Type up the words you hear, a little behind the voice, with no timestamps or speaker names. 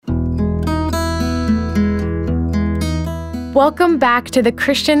Welcome back to the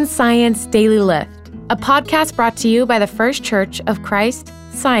Christian Science Daily Lift, a podcast brought to you by the First Church of Christ,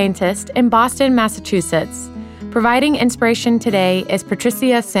 Scientist in Boston, Massachusetts. Providing inspiration today is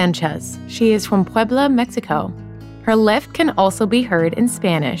Patricia Sanchez. She is from Puebla, Mexico. Her lift can also be heard in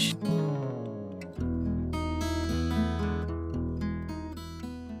Spanish.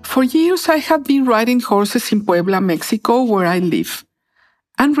 For years, I have been riding horses in Puebla, Mexico, where I live.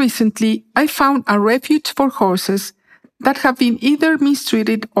 And recently, I found a refuge for horses that have been either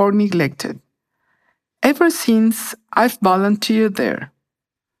mistreated or neglected. Ever since, I've volunteered there.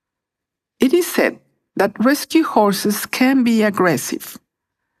 It is said that rescue horses can be aggressive.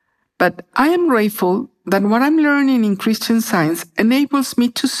 But I am grateful that what I'm learning in Christian Science enables me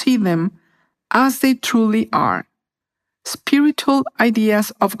to see them as they truly are, spiritual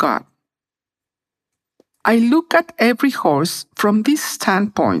ideas of God. I look at every horse from this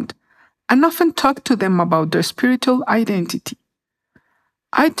standpoint and often talk to them about their spiritual identity.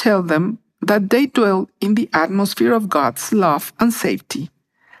 I tell them that they dwell in the atmosphere of God's love and safety,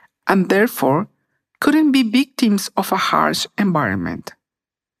 and therefore couldn't be victims of a harsh environment.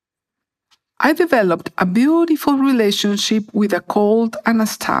 I developed a beautiful relationship with a colt and a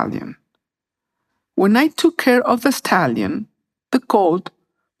stallion. When I took care of the stallion, the colt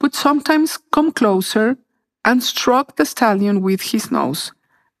would sometimes come closer and stroke the stallion with his nose,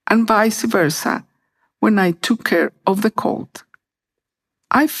 and vice versa when I took care of the colt.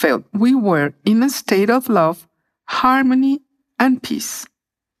 I felt we were in a state of love, harmony, and peace.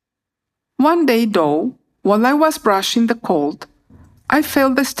 One day, though, while I was brushing the colt, I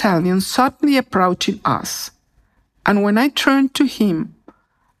felt the stallion suddenly approaching us, and when I turned to him,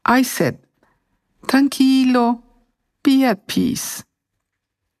 I said, "Tranquilo, be at peace."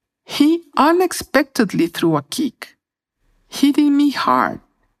 He unexpectedly threw a kick, hitting me hard.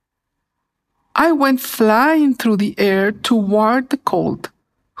 I went flying through the air toward the colt,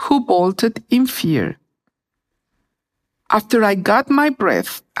 who bolted in fear. After I got my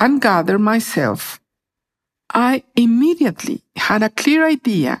breath and gathered myself, I immediately had a clear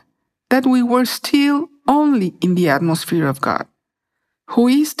idea that we were still only in the atmosphere of God, who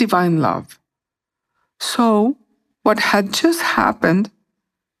is divine love. So, what had just happened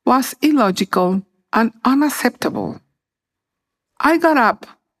was illogical and unacceptable. I got up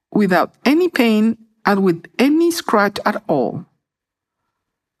without any pain and with any scratch at all.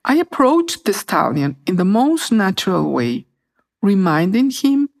 I approached the stallion in the most natural way, reminding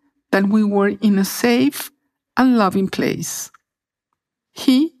him that we were in a safe and loving place.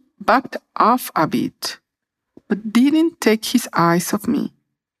 He backed off a bit, but didn't take his eyes off me.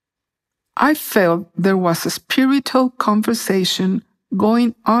 I felt there was a spiritual conversation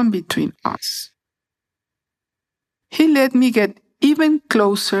going on between us. He let me get even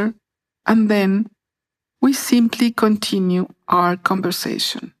closer, and then we simply continue our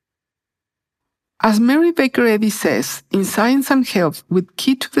conversation. As Mary Baker Eddy says in Science and Health with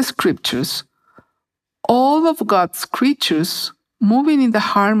Key to the Scriptures, all of God's creatures moving in the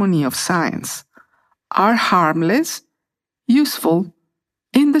harmony of science are harmless, useful,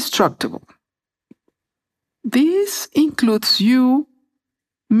 indestructible. This includes you,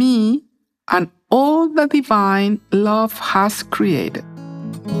 me, and all the divine love has created.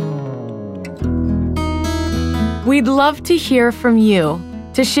 We'd love to hear from you.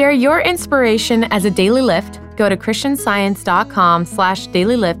 To share your inspiration as a daily lift, go to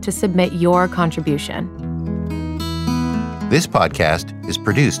christianscience.com/dailylift to submit your contribution. This podcast is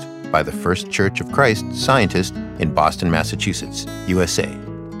produced by the First Church of Christ, Scientist in Boston, Massachusetts, USA.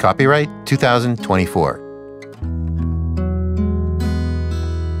 Copyright 2024.